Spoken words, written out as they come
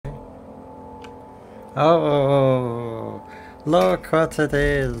Oh, look what it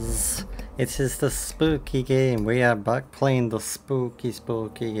is. It is the spooky game. We are back playing the spooky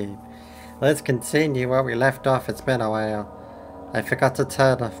game. Let's continue where we left off. It's been a while. I forgot to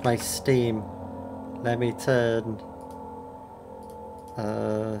turn off my Steam. Let me turn.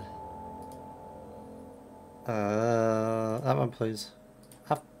 That one please.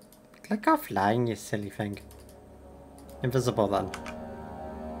 Click offline, you silly thing. Invisible then.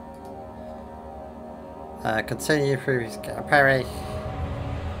 Continue through parry.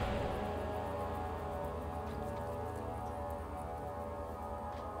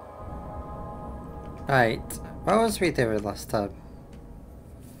 Right, what was we doing last time?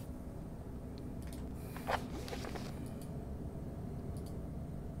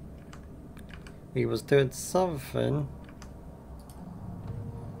 We was doing something.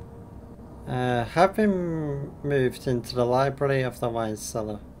 Having moved into the library of the wine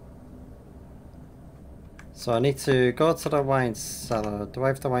cellar. So I need to go to the wine cellar. Do I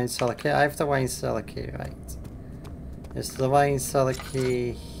have the wine cellar key? I have the wine cellar key, right. Is the wine cellar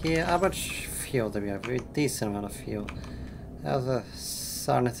key here? How much fuel do we have? We have a decent amount of fuel. How's the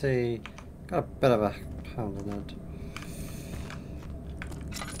sanity? Got a bit of a pound in it.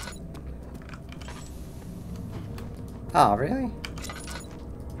 Oh, really?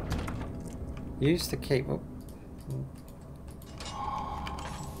 Use the key.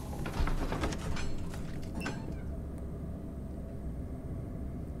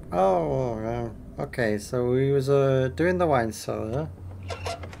 Oh, okay, so we was doing the wine cellar.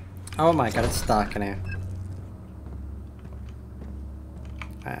 Oh my god, it's dark in here.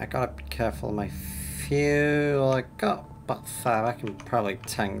 I gotta be careful of my fuel. I got about 5. I can probably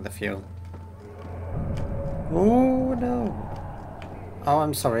tank the fuel. Oh no. Oh,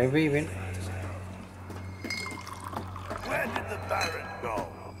 I'm sorry, we went. Where did the Baron go?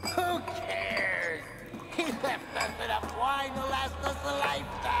 Who cares? He left us enough wine to last us a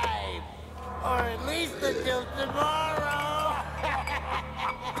lifetime. Or at least until tomorrow.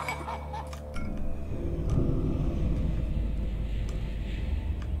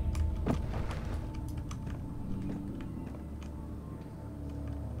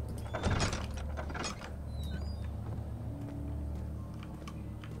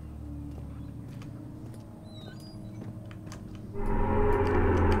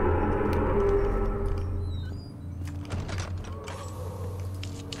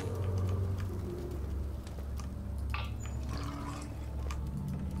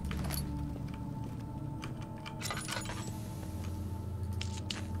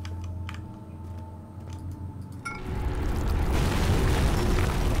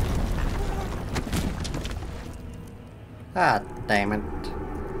 Ah, damn it.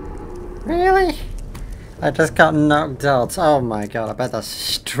 Really? I just got knocked out. Oh my god, I bet that's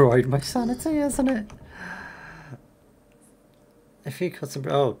destroyed my sanity, isn't it? If you cut some.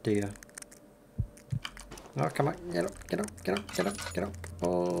 Oh dear. Oh, come on. Get up, get up, get up, get up, get up.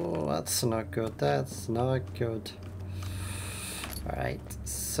 Oh, that's not good. That's not good. Alright,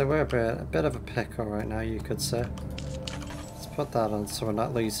 so we're a bit of a pickle right now, you could say. Let's put that on so we're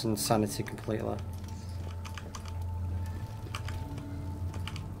not losing sanity completely.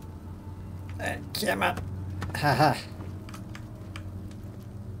 Come on. Haha.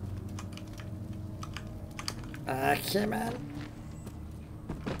 Come on.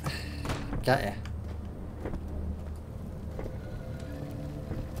 Got ya.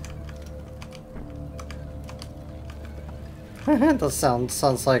 That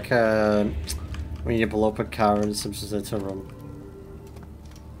sounds like when you blow up a car and substitute it to run.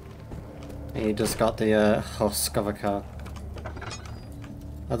 And you just got the husk of a car.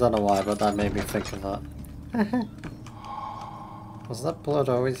 I don't know why, but that made me think of that. Was that blood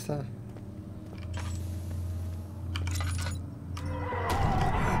always there?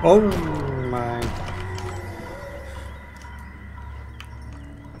 Oh my.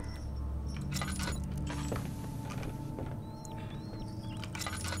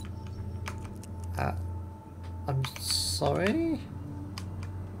 I'm sorry?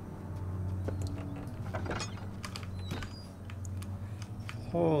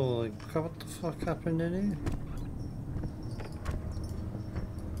 Holy crap, what the fuck happened in here?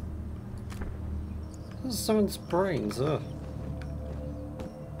 This is someone's brains, ugh.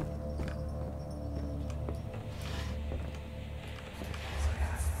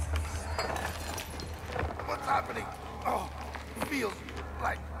 What's happening? Oh, it feels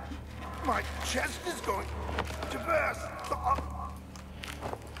like my chest is going to burst.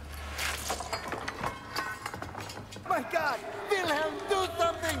 My God! Wilhelm, do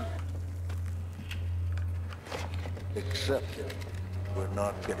something! Accept it. We're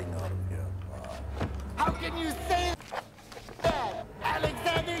not getting out of here. How can you say that?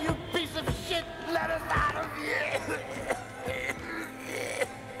 Alexander, you piece of shit! Let us out of here!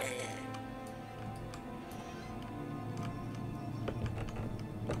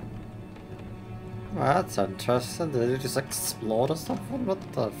 Well, that's interesting. Did it just explode or something? What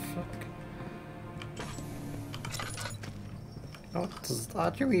the fuck? How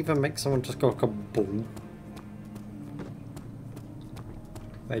do you even make someone just go kaboom?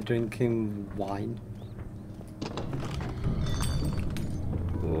 By drinking wine?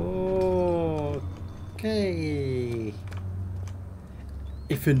 Okay.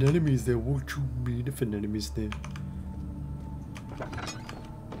 If an enemy is there, what do you mean if an enemy is there?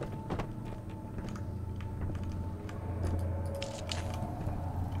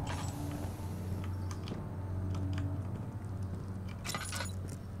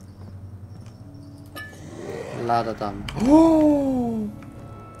 Ladder dam. Oh!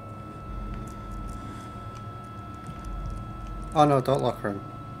 Oh no, don't lock her in.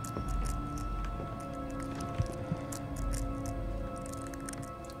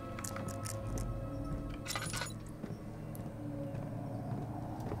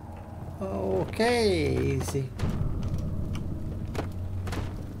 Okay, easy.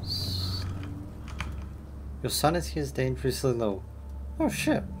 Your sanity is dangerously low. Oh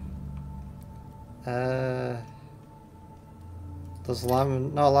shit. Does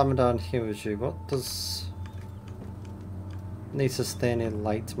lemon down here with you. What does need to stay in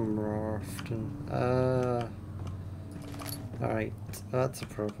light more often? Alright, that's a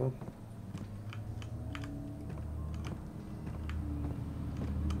problem.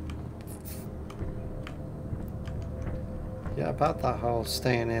 Yeah, about that whole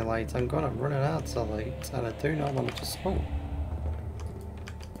staying in light, I'm gonna run it out of light, and I do not want to just smoke.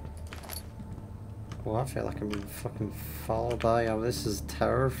 Oh, I feel like I'm being fucking followed by. Oh, this is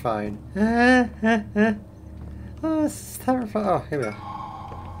terrifying. Oh, this is terrifying. Oh, here we are.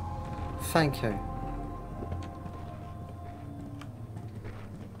 Thank you.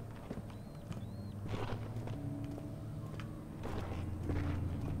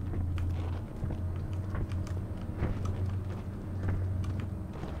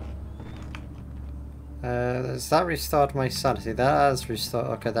 Has that restored my sanity? That has restored.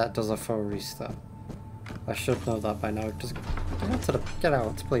 Okay, that does a full restart. I should know that by now. Just get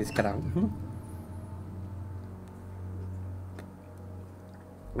out, please get out.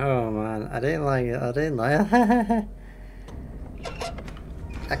 Oh man, I didn't like it. I didn't like it.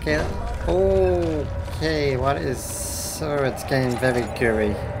 Okay, okay. What is? So it's getting very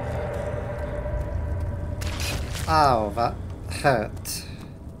gooey. Ow, that hurt.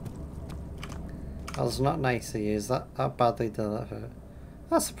 That was not nice of you. Is that how badly did that hurt?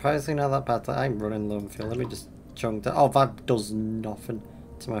 That's surprisingly not that bad. I'm running low on fuel. Let me just chunk that. Oh, that does nothing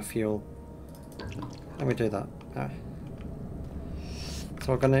to my fuel. Let me do that.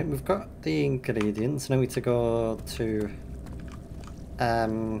 So we've got the ingredients. Now we need to go to.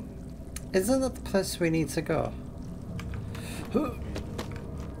 Isn't that the place we need to go?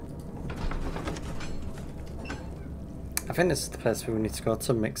 I think this is the place we need to go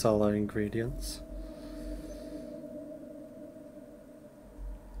to mix all our ingredients.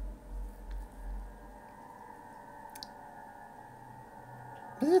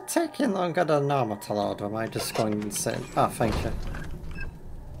 Is it taking longer than normal to load, or am I just going insane? Oh, thank you.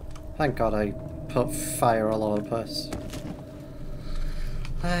 Thank God I put fire all over the place.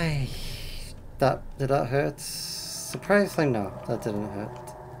 Ay, did that hurt? Surprisingly no, that didn't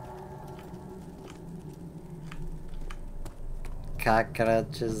hurt.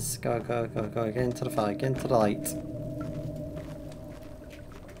 Cockroaches, go, go, go, go, get into the fire, get into the light.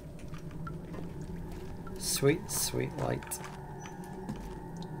 Sweet, sweet light.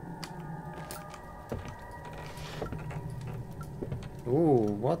 Ooh,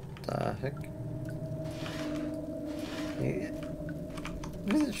 what the heck? Yeah.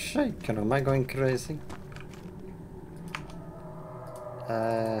 Is it shaking? Am I going crazy?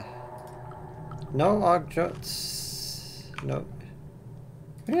 No objects. No.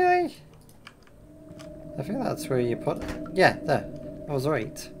 Really? I think that's where you put it. Yeah, there. I was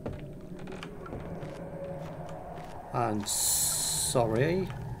right. I'm sorry.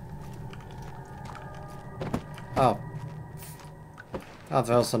 Oh. Oh,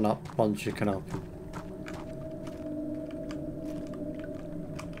 those are not ones you can open.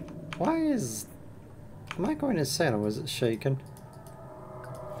 Why is... Am I going insane or was it shaking?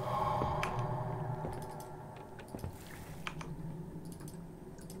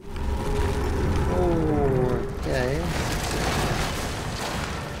 Okay.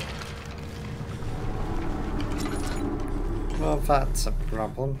 Well, that's a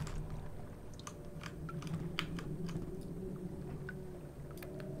problem.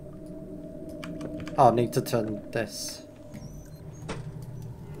 Oh, I need to turn this.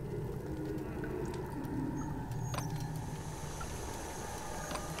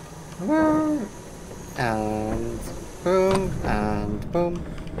 Woo! And boom, and boom.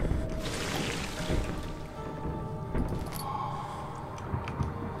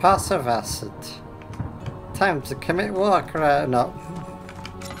 Passive acid. Time to commit war crime. No.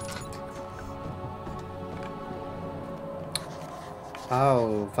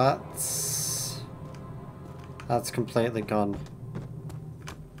 Oh, that's completely gone.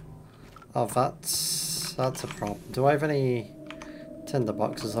 Oh, that's a problem. Do I have any tinder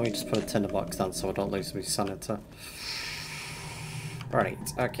boxes? Let me just put a tinder box down so I don't lose my sanity. Right,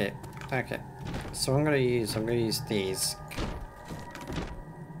 okay. Okay. So I'm gonna use these.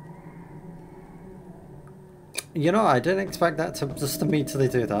 You know, I didn't expect that to just immediately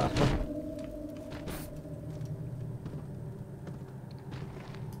do that.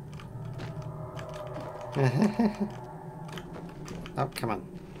 Oh, come on.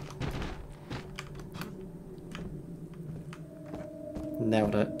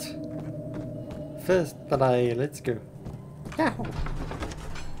 Nailed it. First try, let's go. Yahoo!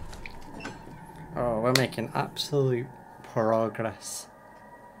 Oh, we're making absolute progress.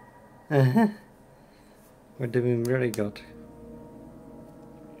 We're doing really good.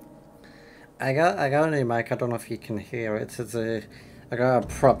 I got a new mic. I don't know if you can hear it. I got a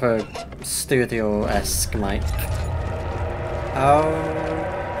proper studio-esque mic. Oh.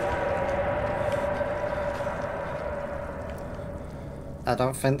 I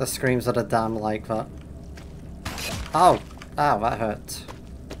don't think the screams are the damn like that. Oh! Ow, that hurt.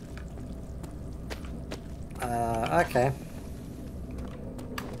 Okay.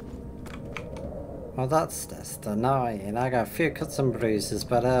 Well, that's just annoying. I got a few cuts and bruises,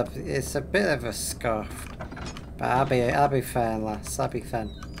 but it's a bit of a scuff. But I'll be fine, lass. I'll be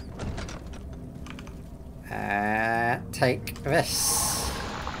fine. Take this.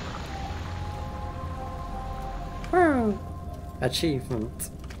 Woo! Achievement.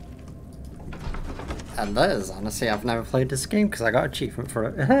 And that is honestly, I've never played this game because I got achievement for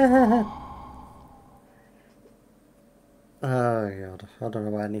it. Oh god, I don't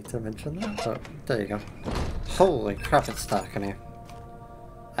know why I need to mention that, but there you go. Holy crap, it's dark in here.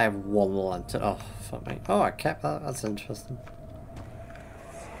 I have one lantern. Oh, fuck me. Oh, I kept that. That's interesting.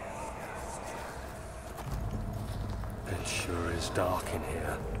 It sure is dark in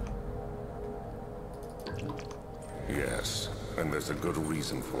here. Yes, and there's a good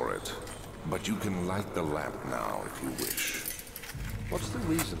reason for it. But you can light the lamp now if you wish. What's the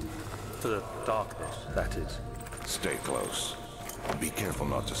reason? For the darkness, that is. Stay close. Be careful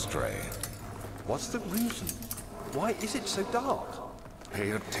not to stray. What's the reason? Why is it so dark?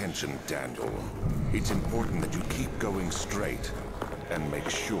 Pay attention, Daniel. It's important that you keep going straight and make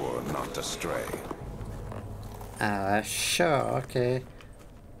sure not to stray. Sure, okay.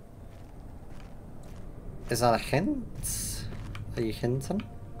 Is that a hint? Are you hinting?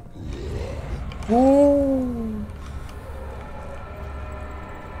 Ooh.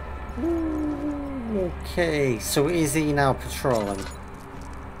 Ooh, okay, so is he now patrolling?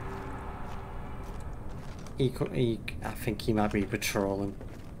 I think he might be patrolling.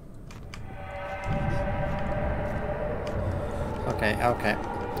 Okay, okay,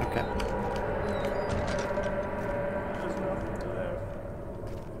 okay.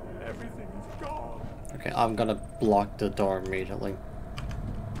 Okay, I'm gonna block the door immediately.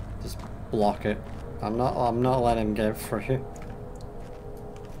 Just block it. I'm not letting him get through.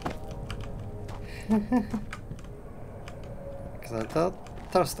 Because I don't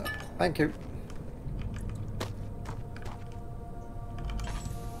trust it. Thank you.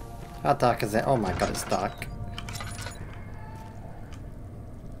 How dark is it? Oh my god, it's dark.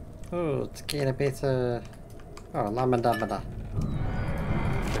 Oh, it's getting a bit oh, lamadabada.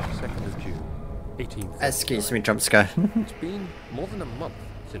 22nd of June, 18th. Excuse me, jump scare. It's been more than a month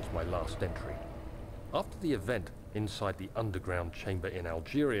since my last entry. After the event inside the underground chamber in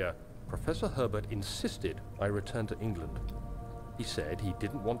Algeria, Professor Herbert insisted I return to England. He said he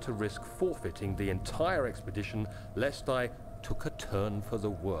didn't want to risk forfeiting the entire expedition lest I took a turn for the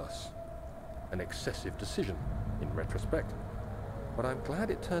worse. An excessive decision, in retrospect. But I'm glad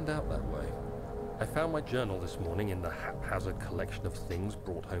it turned out that way. I found my journal this morning in the haphazard collection of things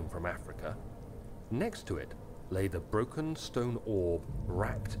brought home from Africa. Next to it lay the broken stone orb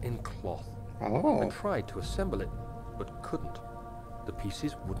wrapped in cloth. Oh. I tried to assemble it, but couldn't. The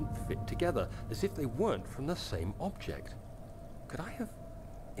pieces wouldn't fit together, as if they weren't from the same object. Could I have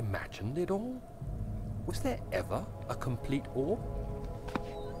imagined it all? Was there ever a complete orb?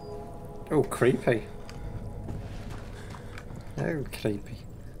 Oh, creepy. Oh, creepy.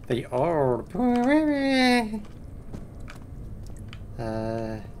 The old...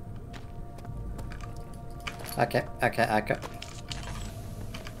 Okay, okay.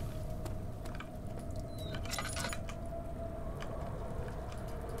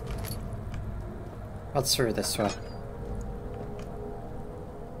 What's through this way?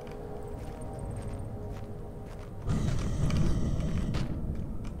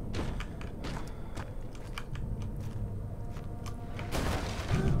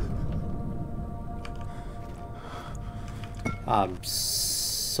 I'm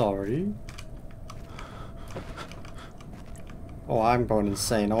sorry. Oh, I'm going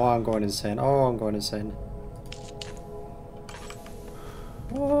insane. Oh, I'm going insane. Oh, I'm going insane.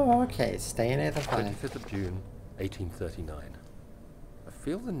 Oh, okay. Stay near the fire. 25th of June, 1839. I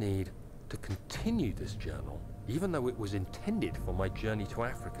feel the need to continue this journal, even though it was intended for my journey to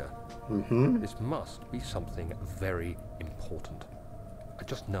Africa. This must be something very important. I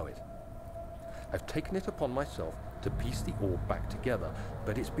just know it. I've taken it upon myself to piece the orb back together,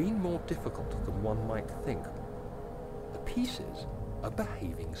 but it's been more difficult than one might think. The pieces are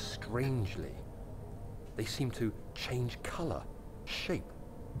behaving strangely. They seem to change color, shape,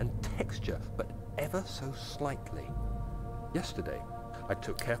 and texture, but ever so slightly. Yesterday, I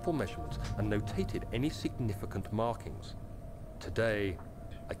took careful measurements and notated any significant markings. Today,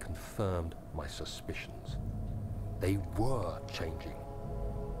 I confirmed my suspicions. They were changing.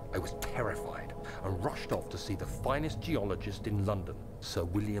 I was terrified and rushed off to see the finest geologist in London, Sir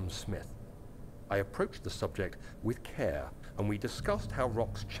William Smith. I approached the subject with care, and we discussed how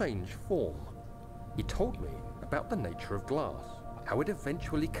rocks change form. He told me about the nature of glass, how it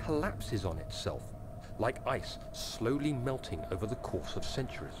eventually collapses on itself, like ice slowly melting over the course of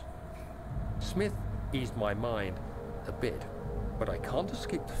centuries. Smith eased my mind a bit, but I can't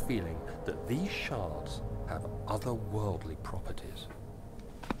escape the feeling that these shards have otherworldly properties.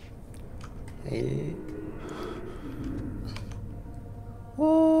 Hey.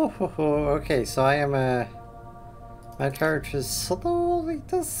 Oh, okay, so I am my character is slowly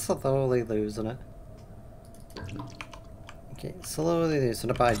losing it. Okay, slowly losing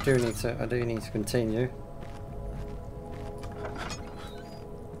it, but I do need to continue.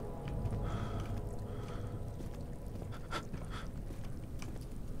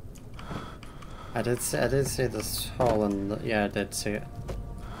 I did see this hole in the, yeah, I did see it.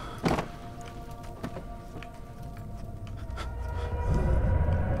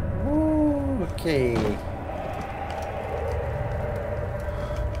 Okay.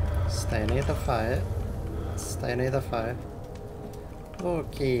 Stay near the fire. Stay near the fire.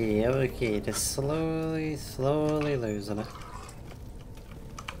 Okay, just slowly losing it.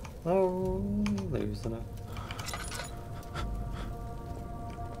 Slowly losing it.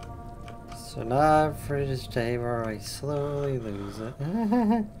 So now for this day where I slowly lose it.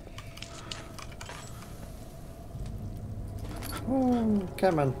 Oh,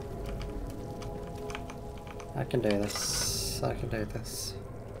 come on. I can do this. I can do this.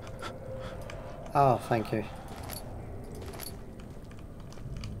 Oh, thank you.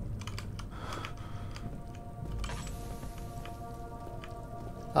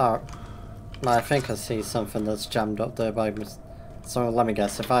 Oh, I think I see something that's jammed up there by me. So let me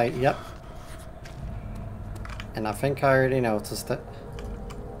guess. If I, yep. And I think I already noticed it.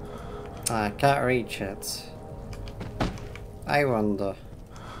 I can't reach it. I wonder.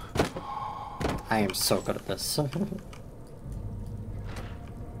 I am so good at this. Oh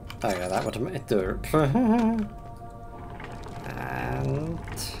yeah, that would have made dirt. And...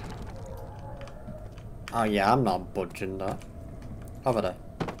 oh yeah, I'm not budging that. Over there.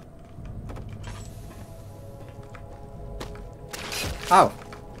 Oh!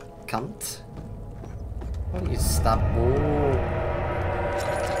 Cunt. Oh, you stab. Oh.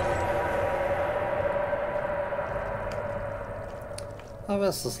 Oh,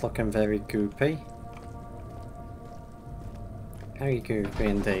 this is looking very goopy. Very goopy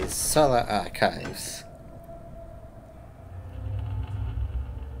indeed. Cellar archives.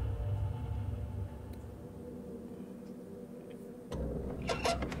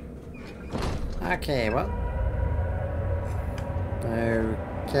 Okay, what?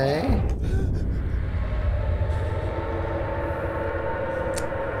 Okay.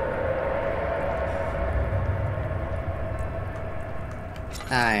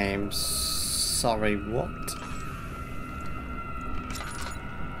 I'm sorry, what?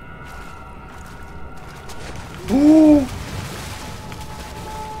 Ooh!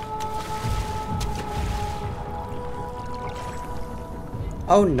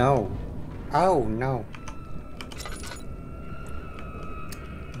 Oh no. Oh no.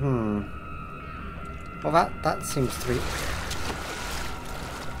 Well, that seems to be...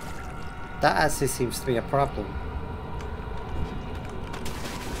 That actually seems to be a problem.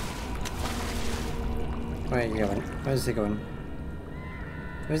 Where are you going? Where's he going?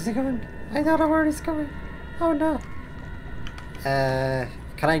 Where's he going? I don't know where he's going. Oh no. Can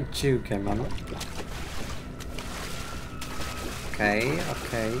I juke him? Okay,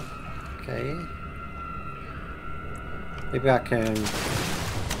 okay, okay. Maybe I can...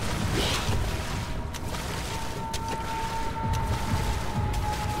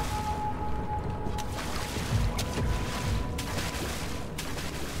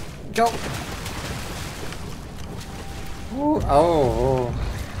 Go! Ooh, oh,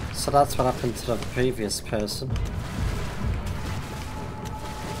 so that's what happened to the previous person.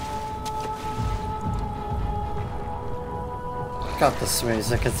 God, this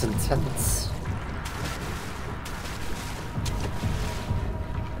music is intense.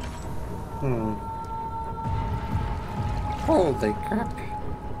 Holy crap.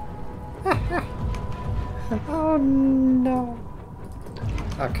 Oh no.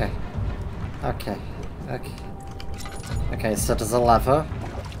 Okay. Okay. Okay. Okay, so there's a lever.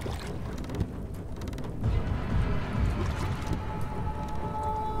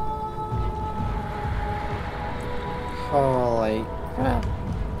 Holy crap.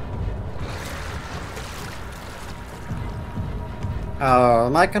 Oh,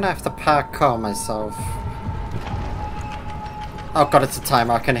 am I gonna have to parkour myself? Oh god, it's a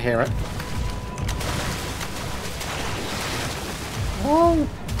timer, I can hear it. Oh!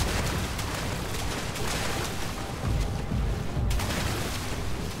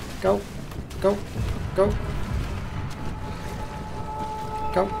 Go, go, go,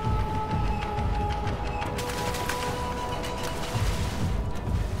 go.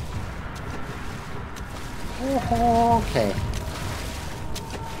 Okay.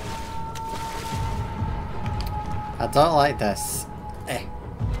 I don't like this. Eh.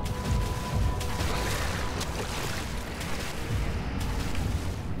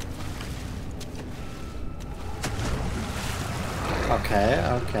 Okay,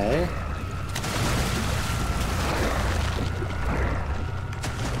 okay.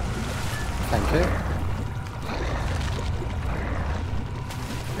 Thank you.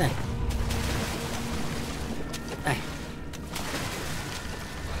 Eh. Eh.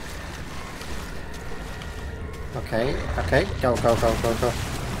 Okay, okay, go, go, go, go, go.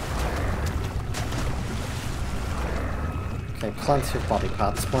 Okay, plenty of body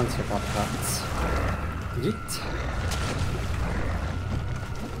parts, plenty of body parts. Yeet.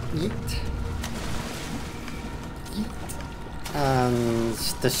 Yeet. Yeet. And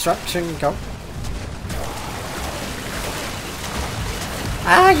destruction, go.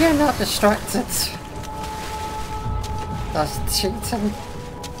 Ah, you're not distracted. That's cheating.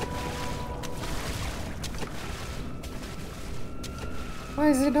 Why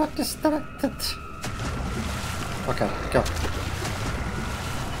is he not distracted? Okay, go.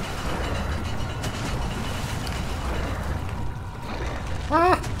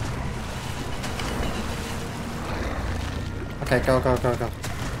 Ah! Okay, go, go, go, go.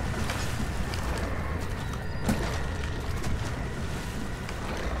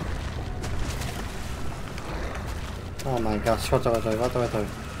 Oh my gosh, what do I do? What do I do?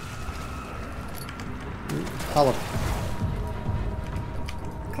 Follow.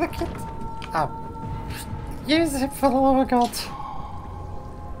 Click it. Oh. Use it for the love of God.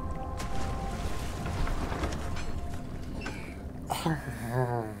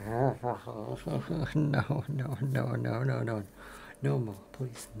 No, no, no, no, no, no. No more,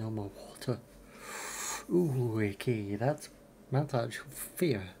 please. No more water. Ooh, okay, that's actual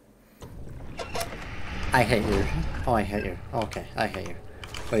fear. I hate you. Oh, I hate you. Okay, I hate you.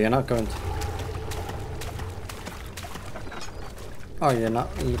 But you're not going to... Oh, you're not...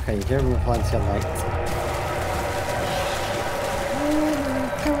 Okay, you're giving me plenty of light.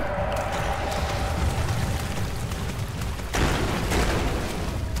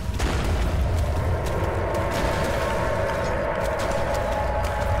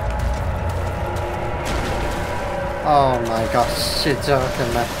 Oh my gosh, you're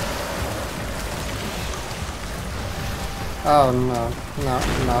joking me. Oh no, no,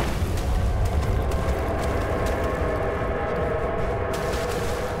 no.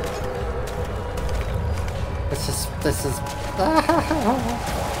 This is...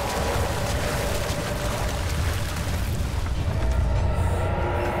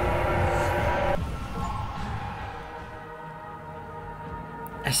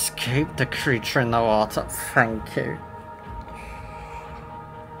 Escape the creature in the water, thank you.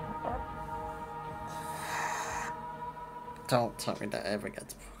 Don't tell me that ever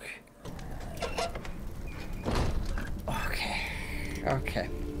gets broken. Okay, okay.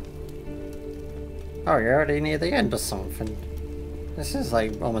 Oh, you're already near the end or something. This is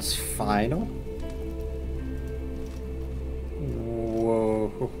like almost final.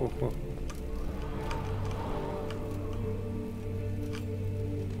 Whoa.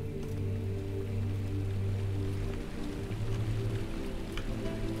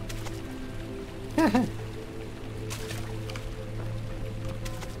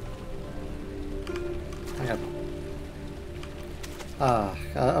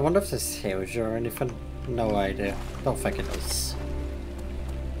 I wonder if this heals you or anything. No idea. Don't think it does.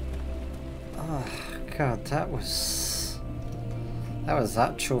 Oh god, that was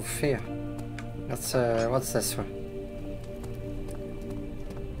actual fear. That's what's this one?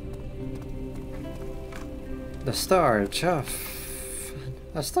 The storage. Oh,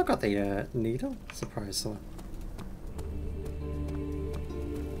 I've still got the needle, surprisingly.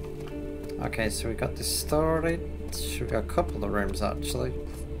 Okay, so we got the storage. We got a couple of rooms actually.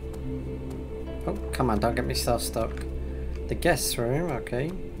 Oh, come on, don't get myself stuck. The guest room,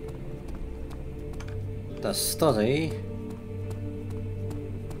 okay. The study.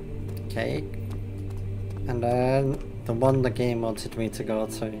 Okay. And then the one the game wanted me to go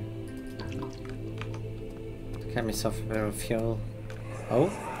to. Get myself a bit of fuel.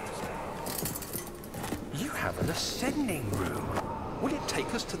 Oh. You have an ascending room. Will it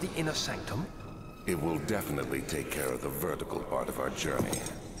take us to the inner sanctum? It will definitely take care of the vertical part of our journey.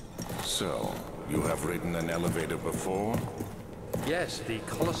 So, you have ridden an elevator before? Yes, the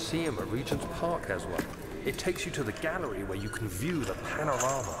Colosseum at Regent's Park has one. It takes you to the gallery where you can view the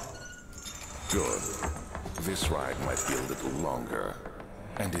panorama. Good. This ride might be a little longer,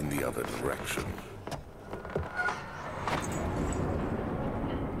 and in the other direction.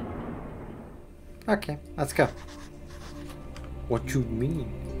 Okay, let's go. What you mean?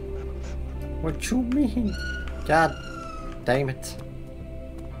 What you mean? God damn it.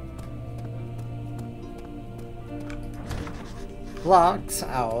 Locked?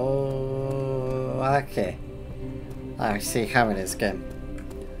 Oh, okay. I see how it is game.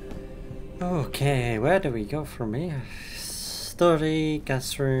 Okay, where do we go from here? Study,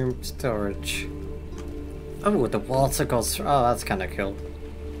 guest room, storage. Oh, the water goes through. Oh, that's kind of cool.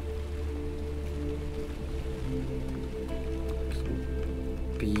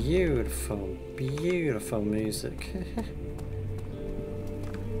 Beautiful, beautiful music.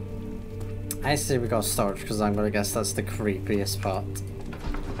 I say we got storage because I'm gonna guess that's the creepiest part.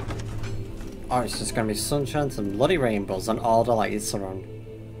 Oh, it's just gonna be sunshine and bloody rainbows and all the lights are on.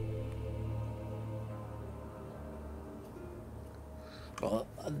 Well,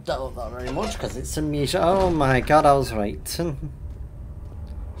 I doubt that very much because it's Amnesia. Oh my god, I was right.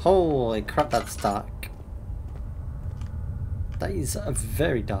 Holy crap, that's dark. That is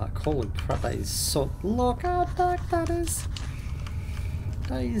very dark. Holy crap, that is so... Look how dark that is.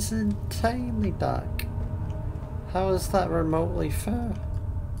 That is insanely dark. How is that remotely fair?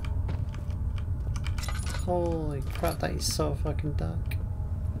 Holy crap, that is so fucking dark.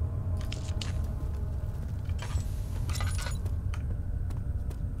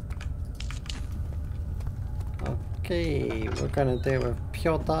 Okay, we're gonna do it with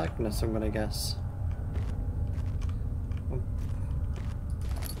pure darkness, I'm gonna guess.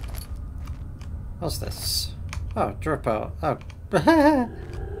 What's this? Oh, drip out. Oh.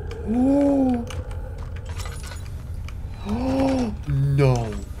 Ooh. Oh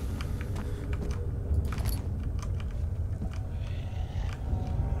no.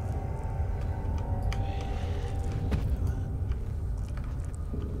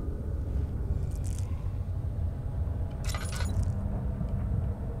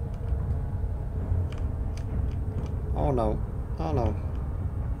 Oh no. Oh no.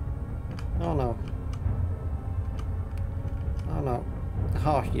 Oh no. Oh no.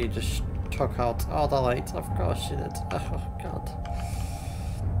 Oh, you just took out all the lights. Of course you did. Oh god.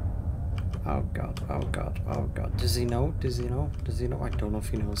 Oh god. Oh god. Oh god. Does he know? Does he know? Does he know? I don't know if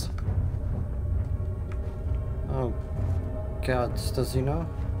he knows. Oh god. Does he know?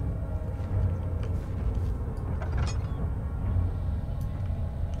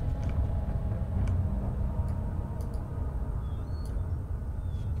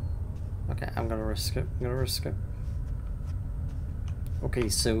 Okay, I'm gonna risk it. I'm gonna risk it. Okay,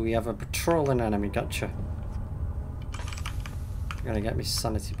 so we have a patrolling enemy, gotcha. I'm gonna get my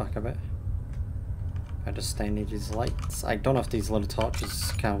sanity back a bit. I just stay near these lights. I don't know if these little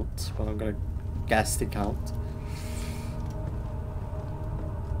torches count, but I'm gonna guess they count.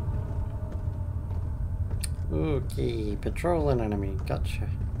 Okay, patrolling enemy, gotcha.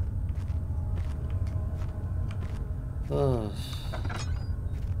 Ugh.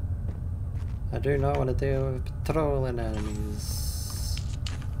 I do not want to deal with patrolling enemies.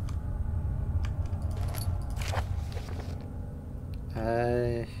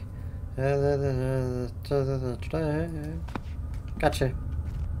 Gotcha.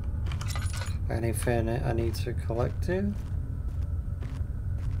 Anything I need to collect here?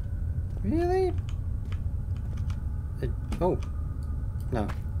 Really? Oh. No.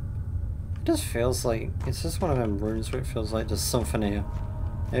 It just feels like... It's just one of them rooms where it feels like there's something here.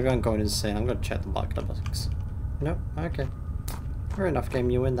 Maybe I'm going insane. I'm going to check the back of the box. Nope. Okay. Fair enough, game.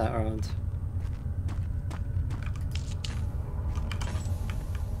 You win that round.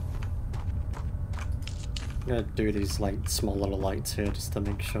 I'm going to do these like small little lights here just to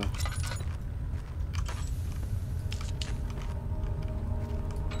make sure.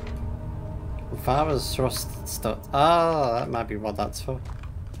 Father's trust stuff. Ah, that might be what that's for.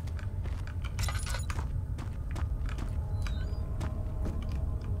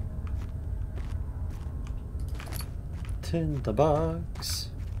 Tinderbox.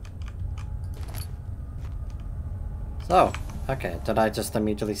 So, okay, did I just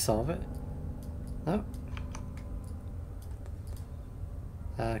immediately solve it? No.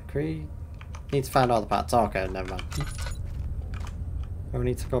 Agree. Need to find all the parts. Okay, never mind. Oh, we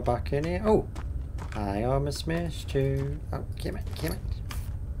need to go back in here. Oh! I almost missed you. Oh, give it, give it.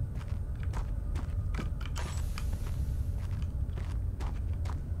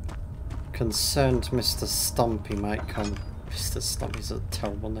 Concerned Mr. Stompy might come. Mr. Stompy's a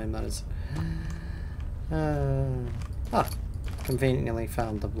terrible name, that is. Conveniently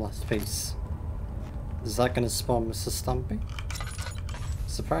found the last piece. Is that going to spawn Mr. Stompy?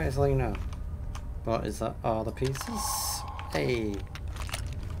 Surprisingly, no. But is that all the pieces? Hey!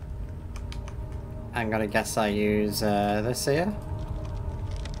 I'm gonna guess I use this here.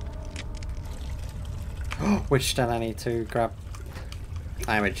 Which then I need to grab.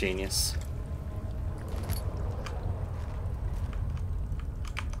 I'm a genius.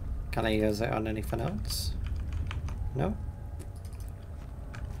 Can I use it on anything else? No?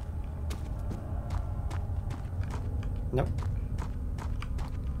 Nope.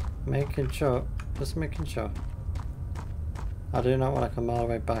 Making sure. Just making sure. I do not want to come all the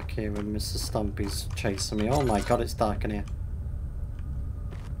way back here when Mr. Stompy's chasing me. Oh my god, it's dark in here.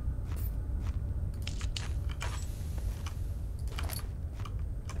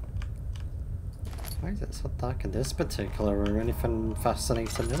 Why is it so dark in this particular room? Anything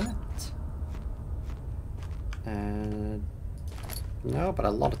fascinating in it? No, but a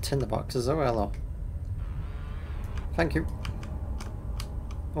lot of tinderboxes. Oh, hello. Thank you.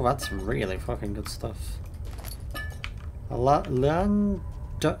 Oh, that's really fucking good stuff. Landum?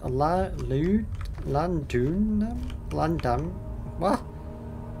 What?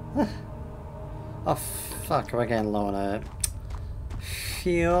 Oh fuck, we're getting low on it.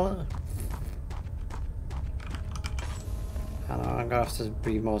 Fuel. I know, I'm gonna have to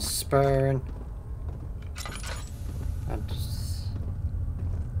be more sparing.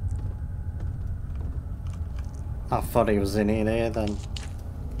 I thought he was in here then.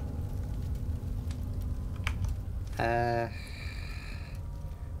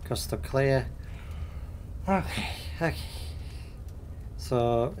 Crystal clear. Okay.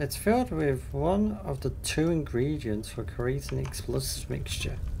 So it's filled with one of the 2 ingredients for creating the explosive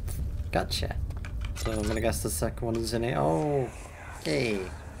mixture. Gotcha. So I'm gonna guess the second one is in it. Oh, hey.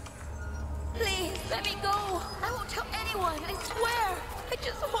 Please, let me go. I won't tell anyone, I swear. I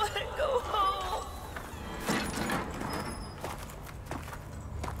just want to go home.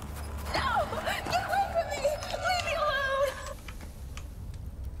 No! Get away from me! Leave me alone!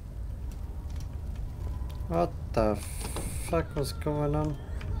 What the fuck was going on?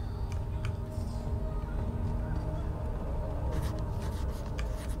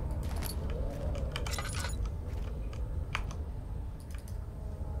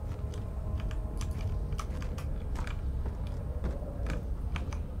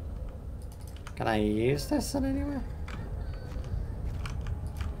 Can I use this in any way?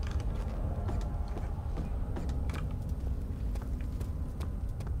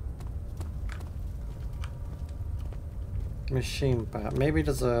 Machine part. Maybe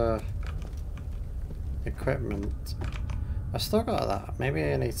there's a equipment. I still got that. Maybe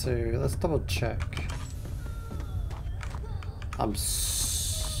I need to. Let's double check. I'm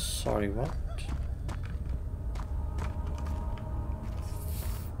sorry. What?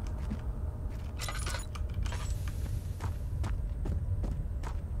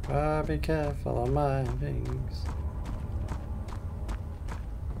 Be careful on my wings.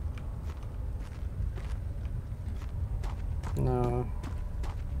 No.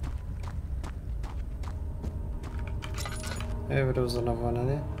 Maybe there was another one in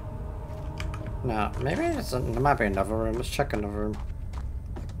here. No, maybe there might be another room. Let's check another room.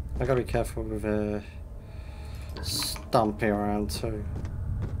 I gotta be careful with stomping around too.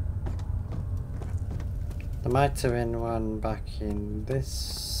 There might have been one back in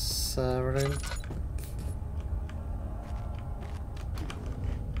this room.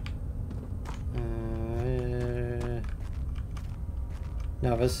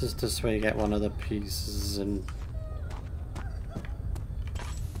 No, this is just where you get one of the pieces and...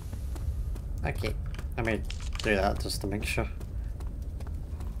 Okay, let me do that just to make sure.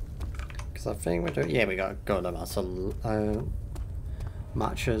 Because I think we're doing... Yeah, we got good amounts of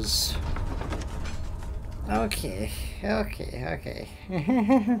matches. Okay.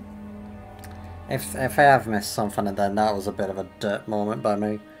 If I have missed something, then that was a bit of a dirt moment by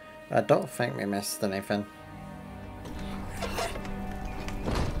me. I don't think we missed anything.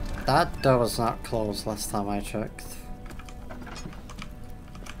 That door was not closed last time I checked.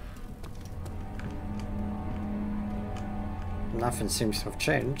 Nothing seems to have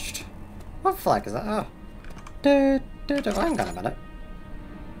changed. What flag is that? Oh. Hang on a minute.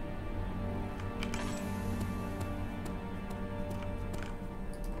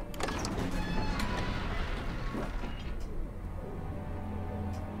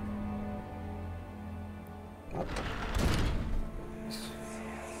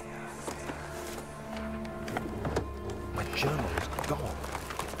 My journal is gone.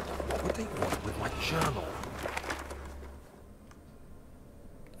 What would they want with my journal?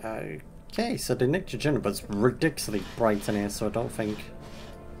 Okay, so they nicked your journal, but it's ridiculously bright in here, so I don't think...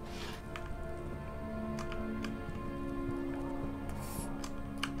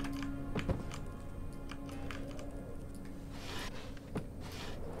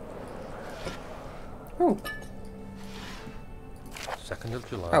 Oh. 2nd of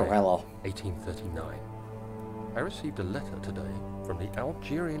July, Oh, hello. 1839. I received a letter today from the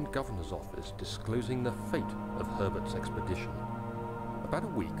Algerian governor's office disclosing the fate of Herbert's expedition. About a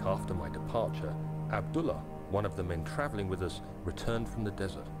week after my departure, Abdullah, one of the men traveling with us, returned from the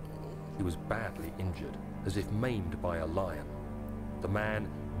desert. He was badly injured, as if maimed by a lion. The man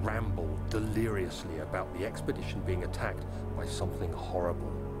rambled deliriously about the expedition being attacked by something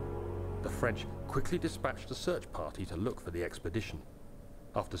horrible. The French quickly dispatched a search party to look for the expedition.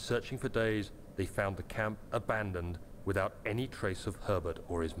 After searching for days, they found the camp abandoned without any trace of Herbert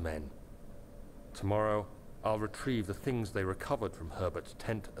or his men. Tomorrow, I'll retrieve the things they recovered from Herbert's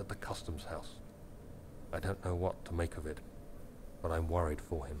tent at the customs house. I don't know what to make of it, but I'm worried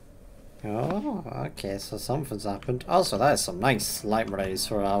for him. Oh, okay, so something's happened. Also, that is some nice light rays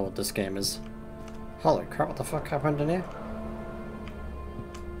for how old this game is. Holy crap, what the fuck happened in here?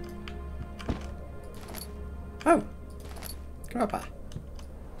 Oh! Grabber.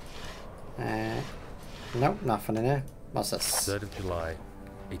 Nope, nothing in here. What's this? 3rd of July,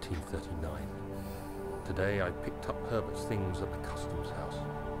 1839. Today I picked up Herbert's things at the customs house.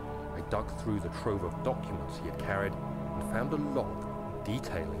 I dug through the trove of documents he had carried and found a log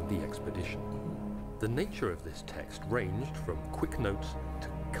detailing the expedition. The nature of this text ranged from quick notes to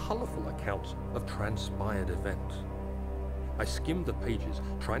colourful accounts of transpired events. I skimmed the pages,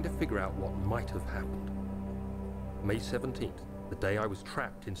 trying to figure out what might have happened. May 17th, the day I was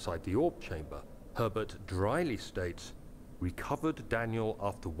trapped inside the orb chamber, Herbert dryly states, "Recovered Daniel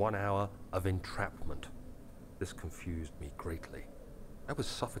after 1 hour of entrapment." This confused me greatly. I was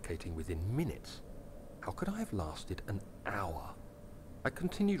suffocating within minutes. How could I have lasted an hour? I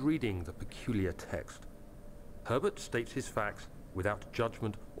continued reading the peculiar text. Herbert states his facts without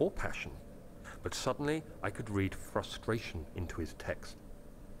judgment or passion, but suddenly I could read frustration into his text.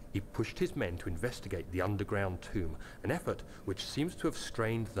 He pushed his men to investigate the underground tomb, an effort which seems to have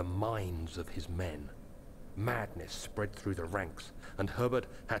strained the minds of his men. Madness spread through the ranks, and Herbert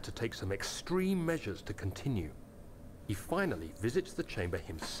had to take some extreme measures to continue. He finally visits the chamber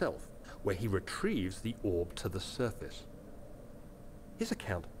himself, where he retrieves the orb to the surface. His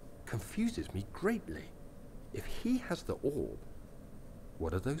account confuses me greatly. If he has the orb,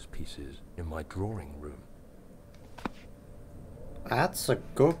 what are those pieces in my drawing room? That's a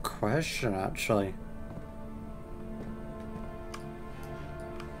good question, actually.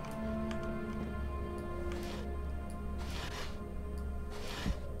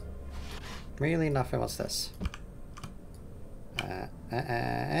 Really nothing. What's this?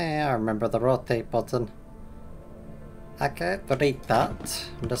 I remember the rotate button. I can't read that.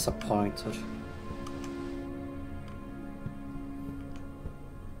 I'm disappointed.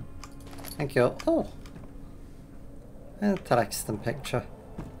 Thank you. Oh! Interesting picture.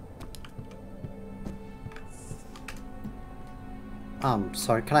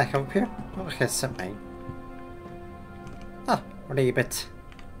 Sorry, can I help you? Okay, sit me. Ah, read it.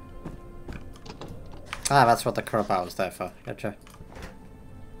 Ah, that's what the crowbar was there for. Gotcha.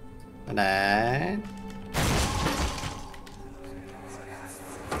 And then...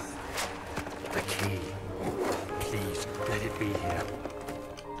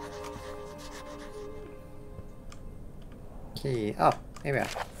 key. Oh, here we are.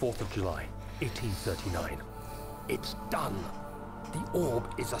 4th of July, 1839. It's done. The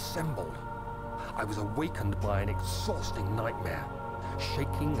orb is assembled. I was awakened by an exhausting nightmare.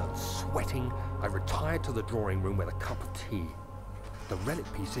 Shaking and sweating, I retired to the drawing room with a cup of tea. The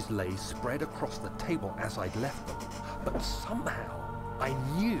relic pieces lay spread across the table as I'd left them, but somehow I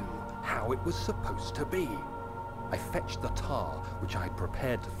knew how it was supposed to be. I fetched the tar, which I had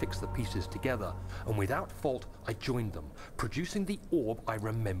prepared to fix the pieces together, and without fault I joined them, producing the orb I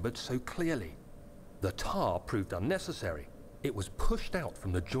remembered so clearly. The tar proved unnecessary. It was pushed out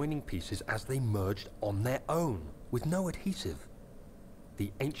from the joining pieces as they merged on their own, with no adhesive.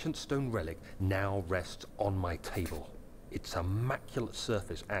 The ancient stone relic now rests on my table. Its immaculate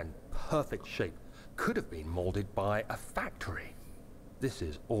surface and perfect shape could have been molded by a factory. This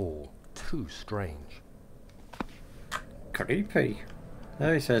is all too strange. Creepy.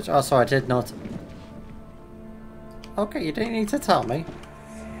 Research. Also, I did not. Okay, you didn't need to tell me.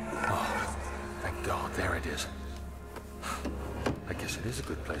 Oh, thank God, there it is. I guess it is a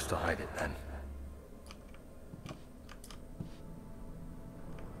good place to hide it then.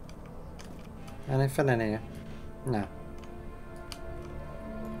 Anything in here? No.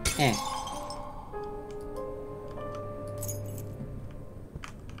 Eh.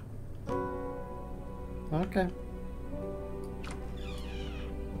 Okay.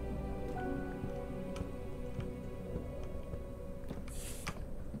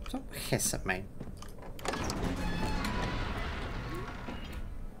 Don't hiss at me.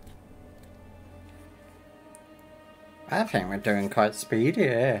 I think we're doing quite speedy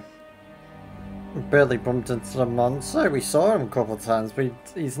here. We barely bumped into the monster. We saw him a couple of times, but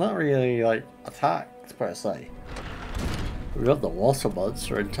he's not really like attacked per se. We got the water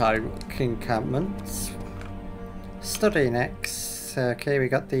monster entire encampments. Study next. Okay, we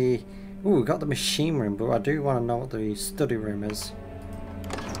got the. Ooh, we got the machine room, but I do want to know what the study room is.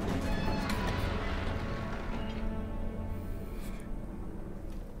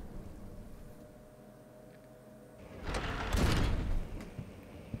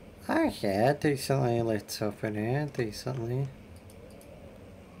 Oh yeah, decently lit up in here, decently.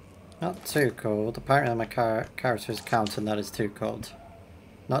 Not too cold. Apparently my character is counting that as too cold.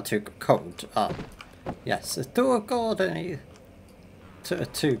 Not too cold. Oh, yes, it's too cold in here.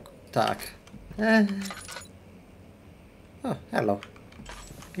 Too dark. Oh, hello.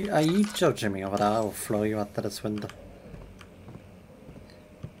 Are you judging me over that? I'll throw you out of this window.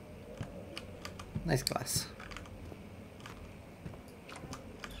 Nice glass.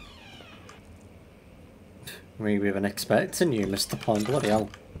 We've been expecting you, Mr. Pond. Bloody hell.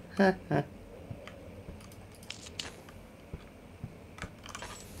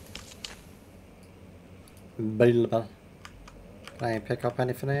 Available. Can I pick up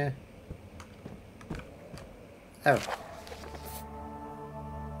anything here? Oh.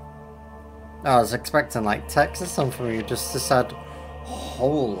 I was expecting like text or something from you, just said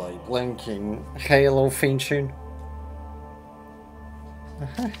holy blinking Halo theme tune.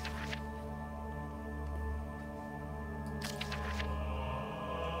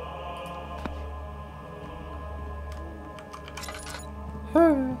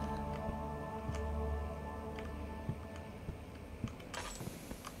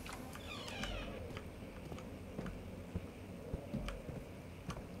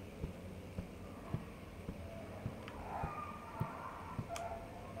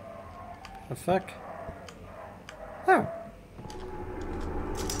 The fuck? Oh.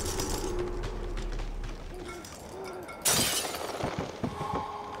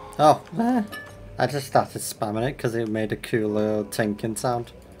 Oh, I just started spamming it because it made a cool little tinking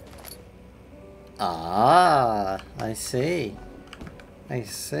sound. Ah, I see. I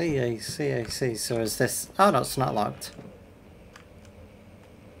see. So is this... Oh no, it's not locked.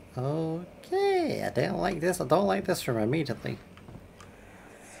 Okay, I don't like this. I don't like this room immediately.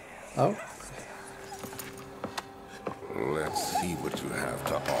 Oh. Let's see what you have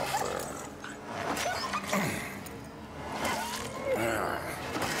to offer.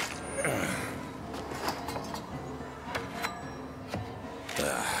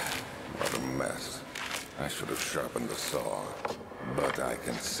 What a mess. I should have sharpened the saw, but I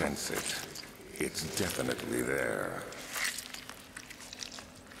can sense it. It's definitely there.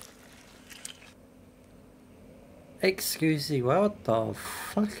 Excuse me, what the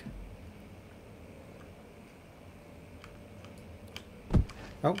fuck?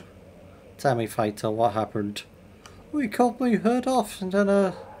 Oh, tell me, fighter, what happened? We cut my head off and then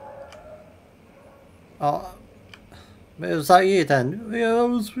oh, was that you then? Yeah, that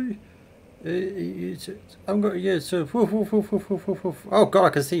was me. I'm going to use oh god, I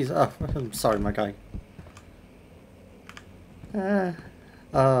can see. Oh, I'm sorry, my guy. Oh,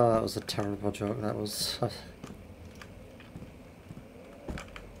 that was a terrible joke. That was.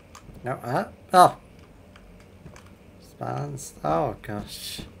 No, oh! Spans. Oh,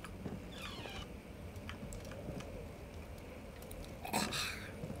 gosh.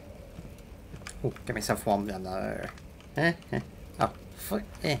 Oh, get myself warm down there. Oh, fuck.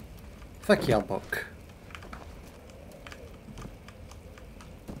 Fuck your book.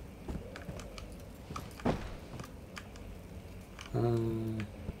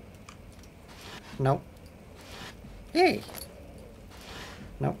 Nope. Hey!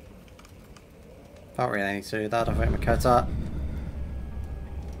 Nope. Don't really need to do that. I think my cards are.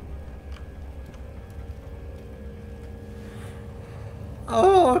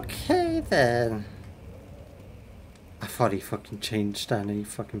 Okay then. I thought he fucking changed and he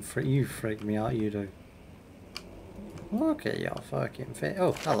fucking you freaked me out, you do. Look at your fucking face.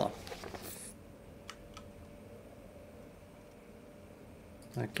 Oh, hello.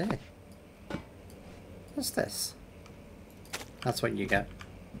 Okay. What's this? That's what you get.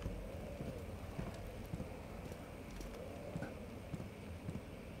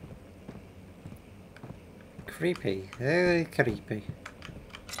 Creepy. Very creepy.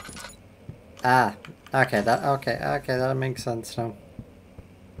 Ah, okay, that makes sense now.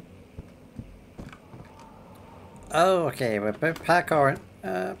 Oh, okay, we're back on.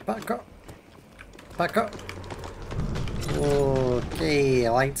 Back up. Back up. Okay,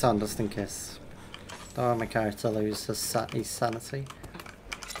 lights on just in case. Don't want my character lose his sanity.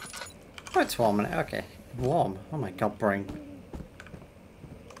 Oh, it's warm in it. Okay, warm. Oh my god, brain.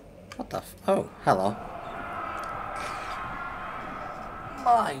 What the f? Oh, hello.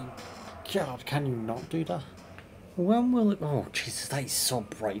 My god, can you not do that? When will it? Oh, Jesus, that is so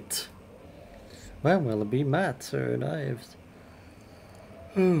bright. When will it be my turn?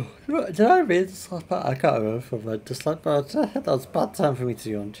 Did I read this last part? I can't remember if I read this last part. That was a bad time for me to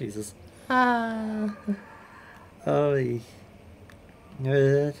yawn, Jesus. Oh. I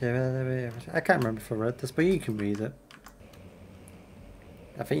can't remember if I read this, but you can read it.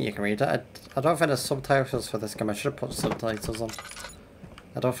 I think you can read it. I don't think there's subtitles for this game. I should have put subtitles on.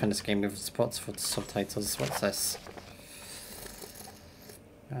 I don't think this game even supports for subtitles. What's this?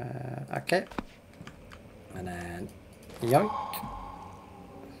 Okay. And then... yoink.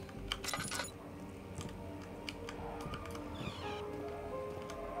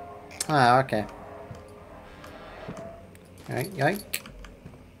 Ah, okay. Yoink, yoink.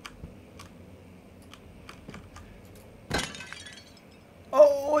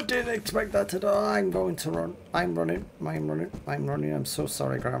 Oh, I didn't expect that to die. I'm going to run. I'm running. I'm so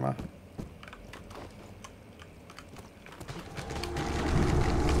sorry, Grandma.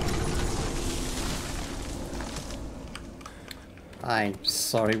 I'm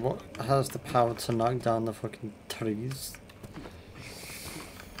sorry, what has the power to knock down the fucking trees?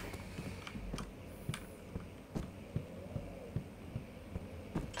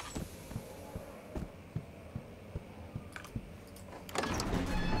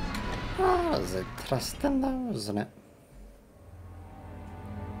 Oh, is it interesting though, isn't it?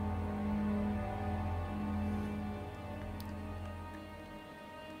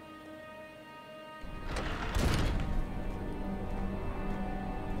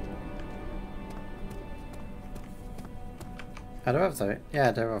 I do have that. Yeah,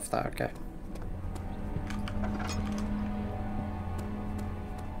 I do have that. Okay.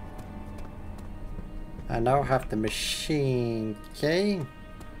 I now have the machine key.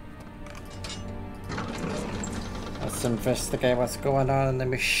 Let's investigate what's going on in the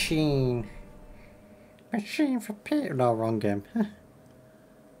machine. Machine for Peter. No, wrong game.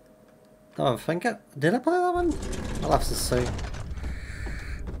 Oh, I think it. Did I play that one? I'll have to see.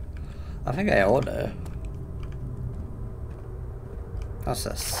 I think I ought to. What's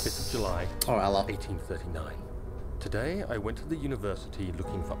this? 5th of July, Oh, hello. 1839. Today I went to the university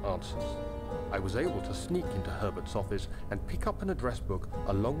looking for answers. I was able to sneak into Herbert's office and pick up an address book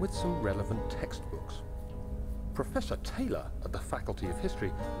along with some relevant textbooks. Professor Taylor at the Faculty of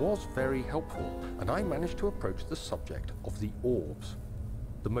History was very helpful, and I managed to approach the subject of the orbs.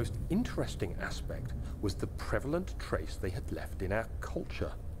 The most interesting aspect was the prevalent trace they had left in our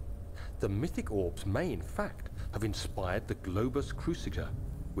culture. The mythic orbs may, in fact, have inspired the globus cruciger,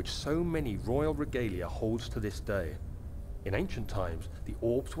 which so many royal regalia holds to this day. In ancient times, the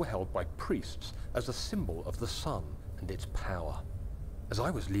orbs were held by priests as a symbol of the sun and its power. As I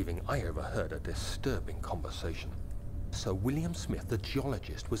was leaving, I overheard a disturbing conversation. Sir William Smith, the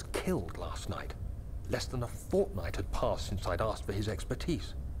geologist, was killed last night. Less than a fortnight had passed since I'd asked for his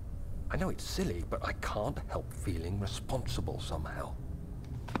expertise. I know it's silly, but I can't help feeling responsible somehow.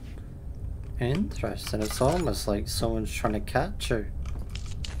 Interesting. It's almost like someone's trying to catch you.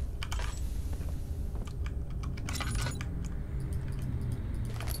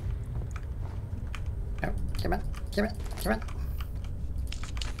 Oh, come on, come on, come on.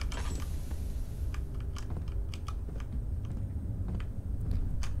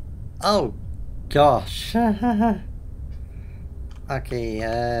 Oh, gosh. Okay,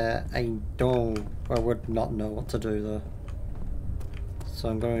 I would not know what to do though. So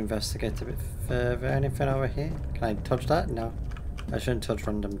I'm going to investigate a bit further. Anything over here? Can I touch that? No. I shouldn't touch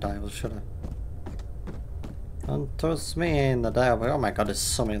random dials, should I? Don't touch me in the dial. Oh my god, there's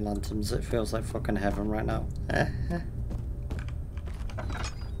so many lanterns. It feels like fucking heaven right now.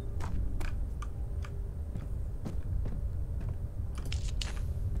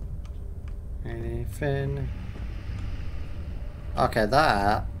 Anything? Okay,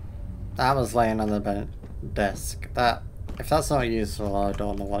 that was laying on the desk. If that's not useful, I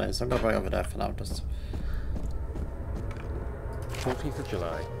don't know what is. I'm gonna put it over there for now. Just 14th of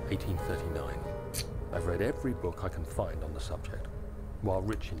July, 1839. I've read every book I can find on the subject. While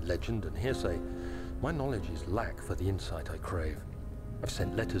rich in legend and hearsay, my knowledge is lack for the insight I crave. I've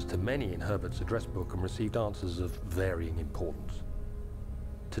sent letters to many in Herbert's address book and received answers of varying importance.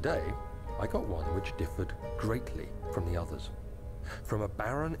 Today, I got one which differed greatly from the others. From a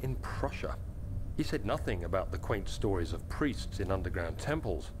baron in Prussia. He said nothing about the quaint stories of priests in underground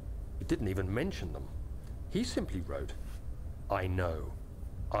temples. He didn't even mention them. He simply wrote, "I know.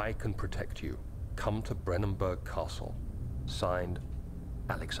 I can protect you. Come to Brennenburg Castle." Signed,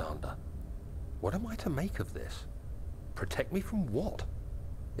 Alexander. What am I to make of this? Protect me from what?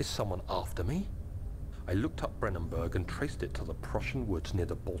 Is someone after me? I looked up Brennenburg and traced it to the Prussian woods near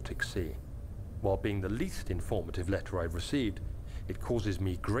the Baltic Sea. While being the least informative letter I've received, it causes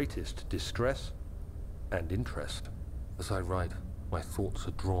me greatest distress and interest. As I write, my thoughts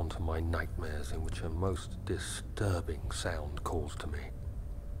are drawn to my nightmares in which a most disturbing sound calls to me.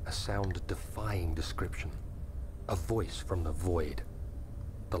 A sound defying description. A voice from the void.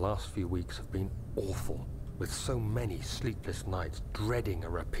 The last few weeks have been awful, with so many sleepless nights dreading a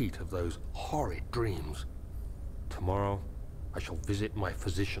repeat of those horrid dreams. Tomorrow, I shall visit my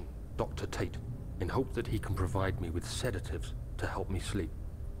physician, Dr. Tate, in hope that he can provide me with sedatives to help me sleep.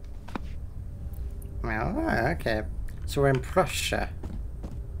 Well, okay. So we're in Prussia.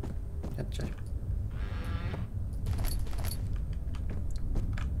 Gotcha.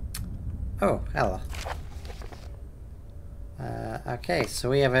 Oh, hello. Okay,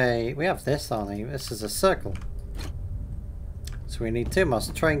 so we have this on here. This is a circle. So we need two more.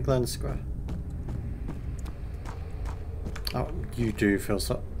 Triangle and square. Oh, you do feel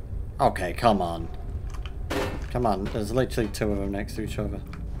so... Okay, come on. Come on, there's literally two of them next to each other.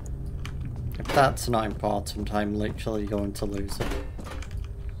 If that's not important, I'm literally going to lose it.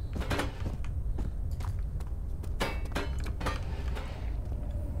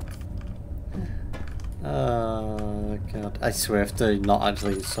 Oh god, I swear if they're not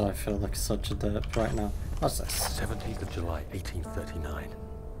actually, so I feel like such a derp right now. What's this? 17th of July, 1839.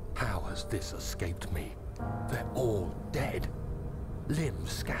 How has this escaped me? They're all dead.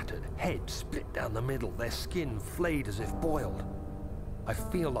 Limbs scattered, heads split down the middle, their skin flayed as if boiled. I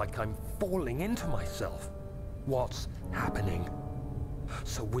feel like I'm falling into myself. What's happening?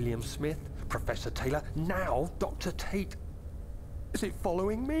 Sir William Smith, Professor Taylor, now Dr. Tate. Is it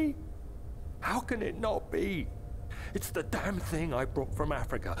following me? How can it not be? It's the damn thing I brought from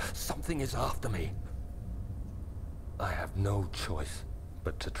Africa. Something is after me. I have no choice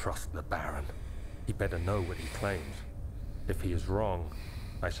but to trust the Baron. He better know what he claims. If he is wrong,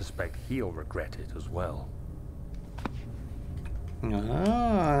 I suspect he'll regret it as well.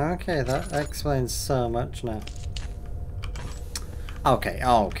 Oh, okay, that explains so much now. Okay,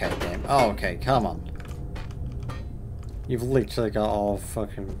 okay, game. Okay, come on. You've literally got all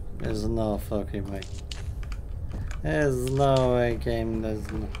fucking... There's no fucking way. There's no way, game.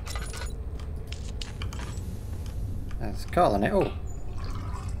 There's no... That's calling it. Oh!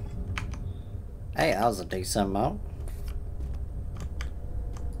 Hey, that was a decent amount.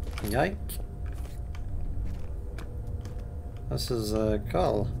 Yike. This is a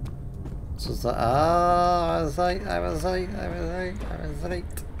call. This is the... Ah, I was right, I was right, I was right, I was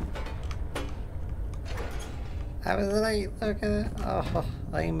right. I was right, look at it. Oh,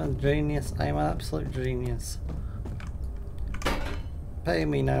 I'm a genius. I'm an absolute genius. Pay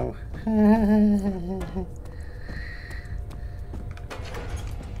me now.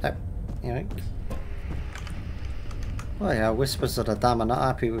 Oh, yoink. Oh yeah, Whispers of the Dam are not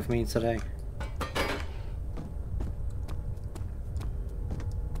happy with me today.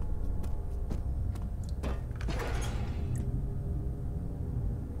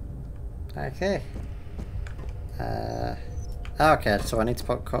 Okay. Okay, so I need to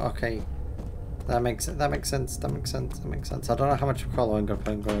put okay. That makes sense. That makes sense. That makes sense. I don't know how much coal I'm gonna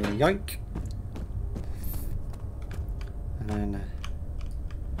put. I'm going yoink. And then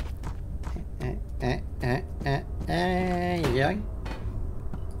yoink.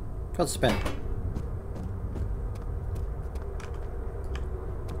 Good spin.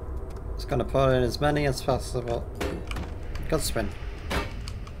 Just gonna put in as many as possible. Good spin.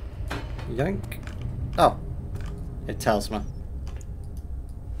 Yoink. Oh, it tells me.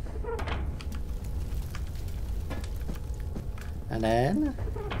 And then,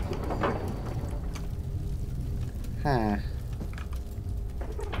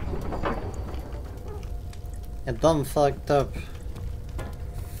 it done fucked up.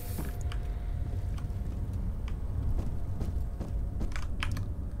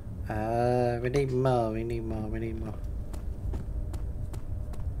 We need more. We need more. We need more.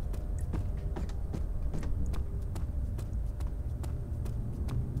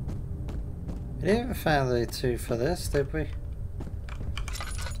 We didn't find the two for this, did we?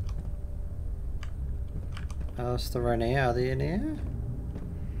 Oh, it's the Rene. Are they in here?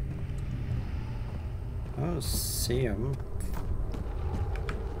 I don't see them.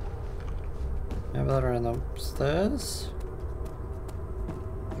 Maybe they're in the upstairs?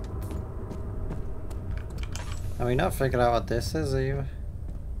 Have we not figured out what this is either?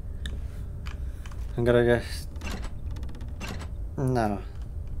 I'm gonna guess. No.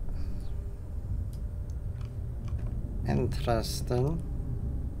 Interesting.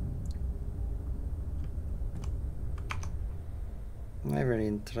 Not really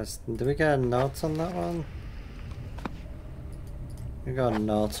interesting. Do we get a note on that one? We got a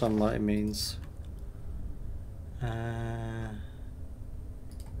note on what it means. Here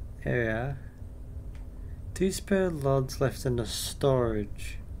we are. 2 spare loads left in the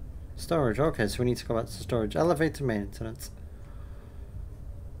storage. Storage, okay, so we need to go back to storage. Elevator maintenance.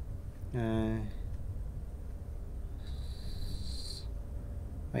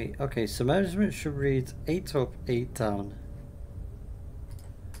 Wait, okay, so management should read 8 up, 8 down.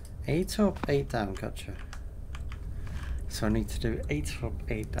 8 up, 8 down, gotcha. So I need to do 8 up,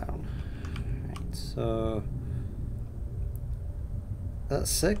 8 down. Right, so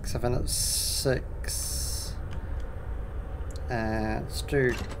that's 6, I think that's 6. Let's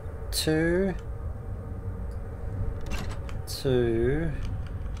do 2, 2,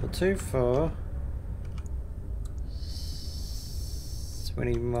 2, 4. So we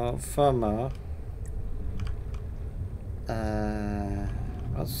need more, 4 more.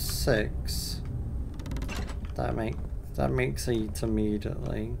 That's 6. That makes 8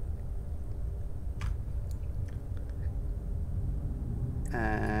 immediately.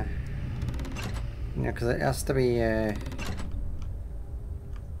 Yeah, because it has to be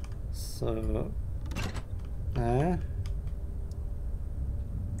so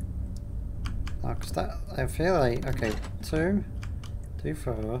cause that I feel like okay 2, 2,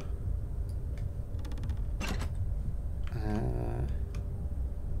 4.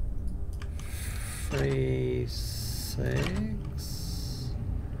 3, 6,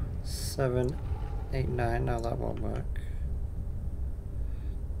 7, 8, 9. No, that won't work.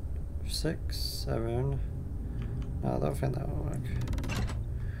 6, 7. No, I don't think that will work.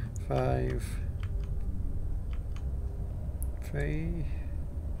 5, 3,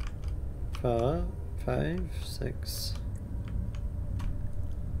 4, 5, 6.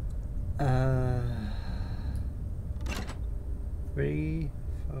 3,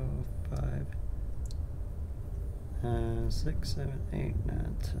 4, 5. 6, 7, 8,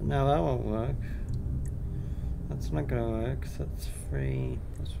 9, 10. No, that won't work. That's not gonna work. That's 3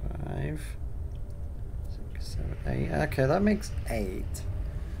 plus 5. 6, 7, 8. Okay, that makes 8.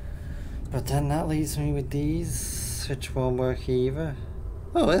 But then that leaves me with these, which won't work either.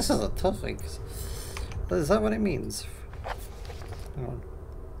 Oh, this is a tough one. Is that what it means? Hang on.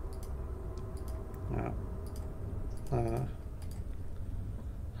 No.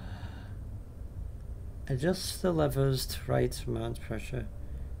 Adjust the levers to right amount pressure.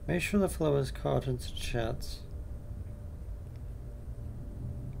 Make sure the flow is caught into chat.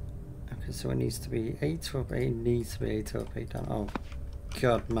 Okay, so it needs to be 8 up, 8 needs to be 8 up, 8 down. Oh,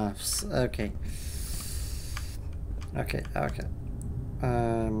 God, maths. Okay. Okay.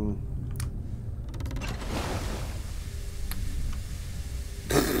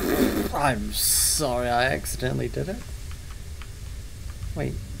 I'm sorry, I accidentally did it.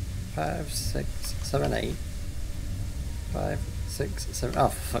 Wait, 5, 6, 7, 8. 5, 6, 7. Oh,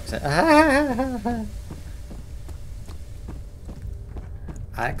 for fuck's sake. I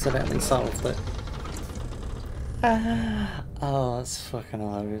accidentally solved it. Oh, that's fucking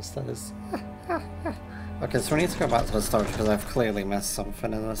hilarious, that is. Okay, so we need to go back to the storage because I've clearly missed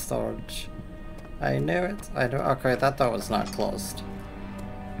something in the storage. I knew it. I knew. Okay, that door was not closed.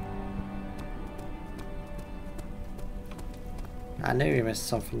 I knew you missed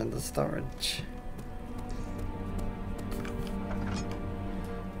something in the storage.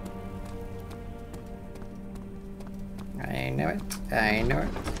 I knew it. I knew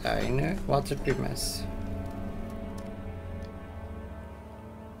it. I knew it. What did we miss?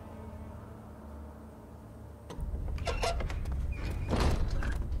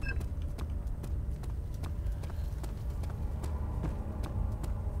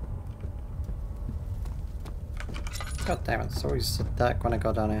 God damn it, it's always dark when I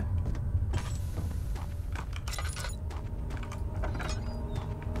go down here.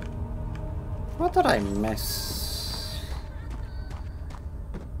 What did I miss?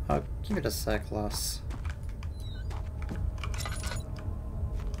 Oh, give it a sec, lass.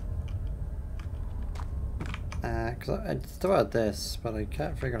 Because I still had this, but I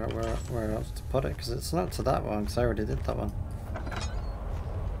can't figure out where else to put it, because it's not to that one, because I already did that one.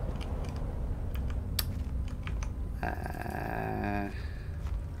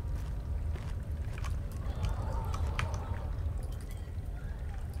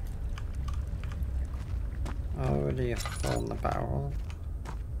 Already on the barrel.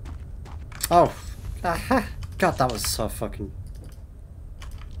 Oh! Aha! God, that was so fucking...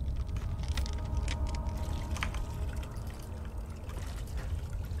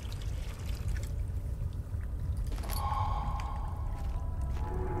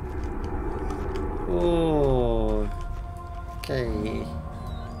 Oh, okay.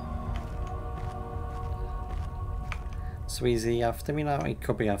 So is he after me now? He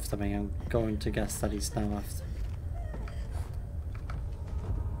could be after me. I'm going to guess that he's now after.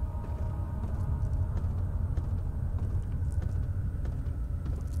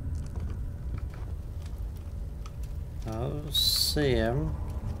 I'll see him.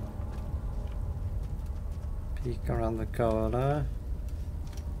 Peek around the corner.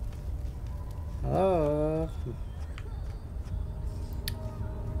 Hello?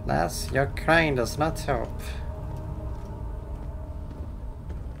 Lass, your crying does not help.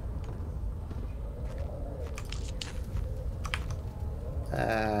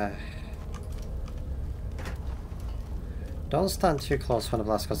 Don't stand too close when the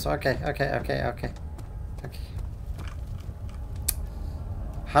blast goes. Okay.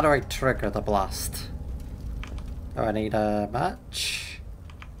 How do I trigger the blast? Oh, I need a match.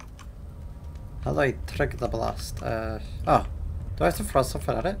 How do I trigger the blast? Oh, do I have to throw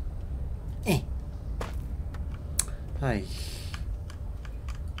something at it? Hi.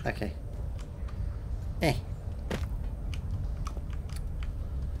 Okay.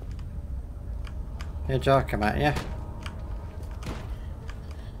 You're joking, mate, yeah?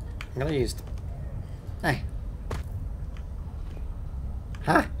 I'm gonna use... Hey.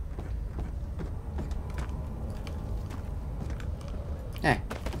 Huh? Hey.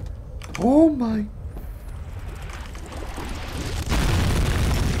 Oh my...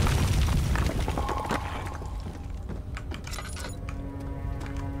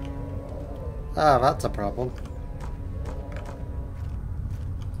 Oh, that's a problem.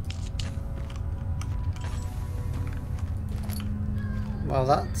 Well,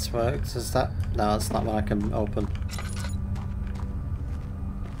 that's worked. Is that... No, it's not one I can open.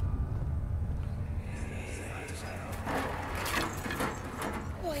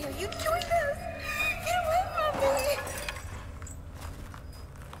 Why are you doing this? Get away from me!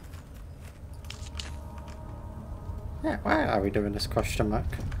 Yeah, why are we doing this question mark?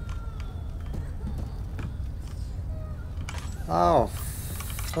 Oh,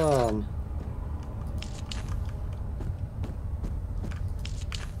 fun.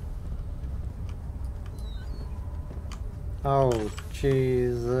 Oh,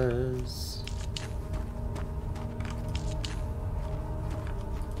 Jesus.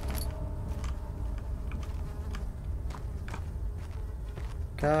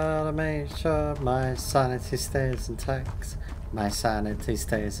 Gotta make sure my sanity stays intact. My sanity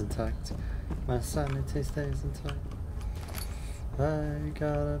stays intact. My sanity stays intact. I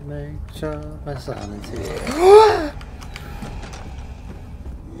gotta make sure my sanity...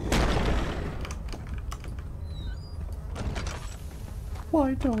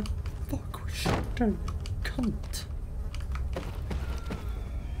 Why don't fuck with shit, you cunt?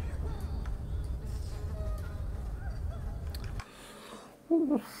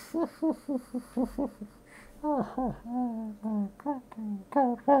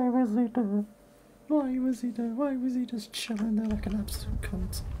 Why was he there? Why was he there? Why was he just chilling there like an absolute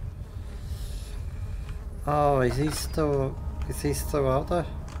cunt? Oh, is he still out there?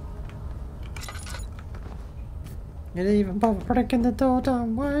 You didn't even bother breaking the door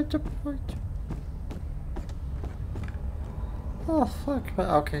down. Why'd you? Oh fuck.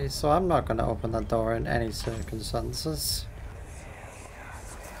 Okay, so I'm not gonna open that door in any circumstances.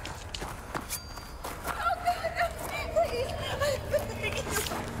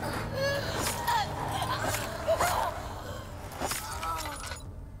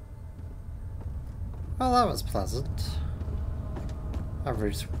 Well, that was pleasant.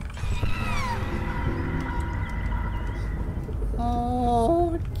 Okay.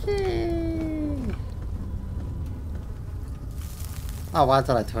 Oh, why did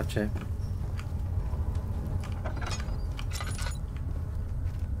I touch it?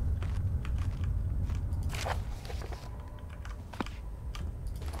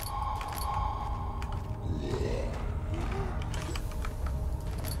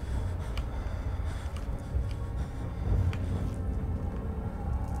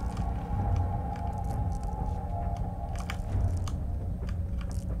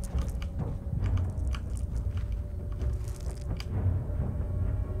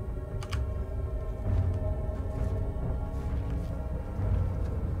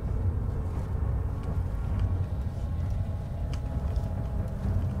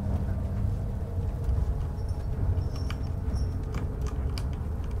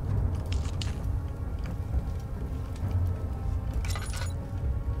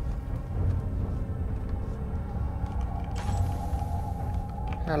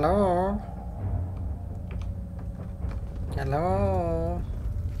 Hello? Hello?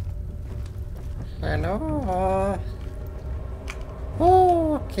 Hello?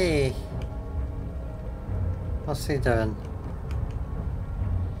 Okay. What's he doing?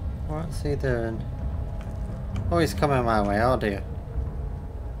 What's he doing? Oh, he's coming my way, oh dear.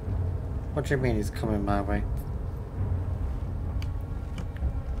 What do you mean he's coming my way?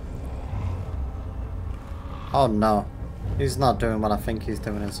 Oh no. He's not doing what I think he's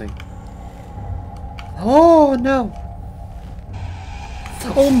doing, is he? Oh no!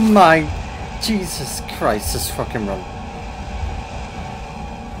 Oh my Jesus Christ, this fucking run.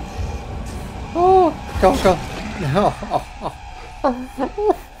 Oh, go, go. No.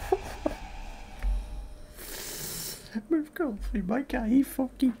 Move carefully, my guy, he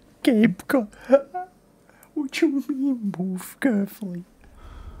fucking game cut. What do you mean, move carefully?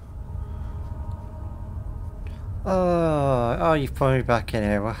 Oh, you've put me back in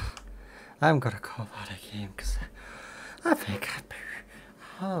here. Well, I'm gonna call that a game because I think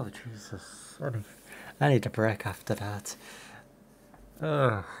oh Jesus, I need a break after that.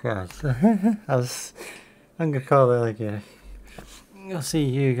 Oh God, I'm gonna call it a game. I'll see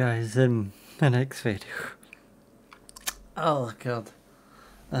you guys in the next video. Oh God,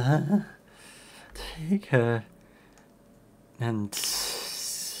 take care and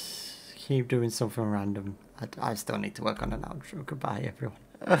keep doing something random. I still need to work on an outro. Goodbye, everyone.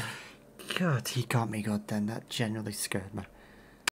 God, he got me good then. That genuinely scared me.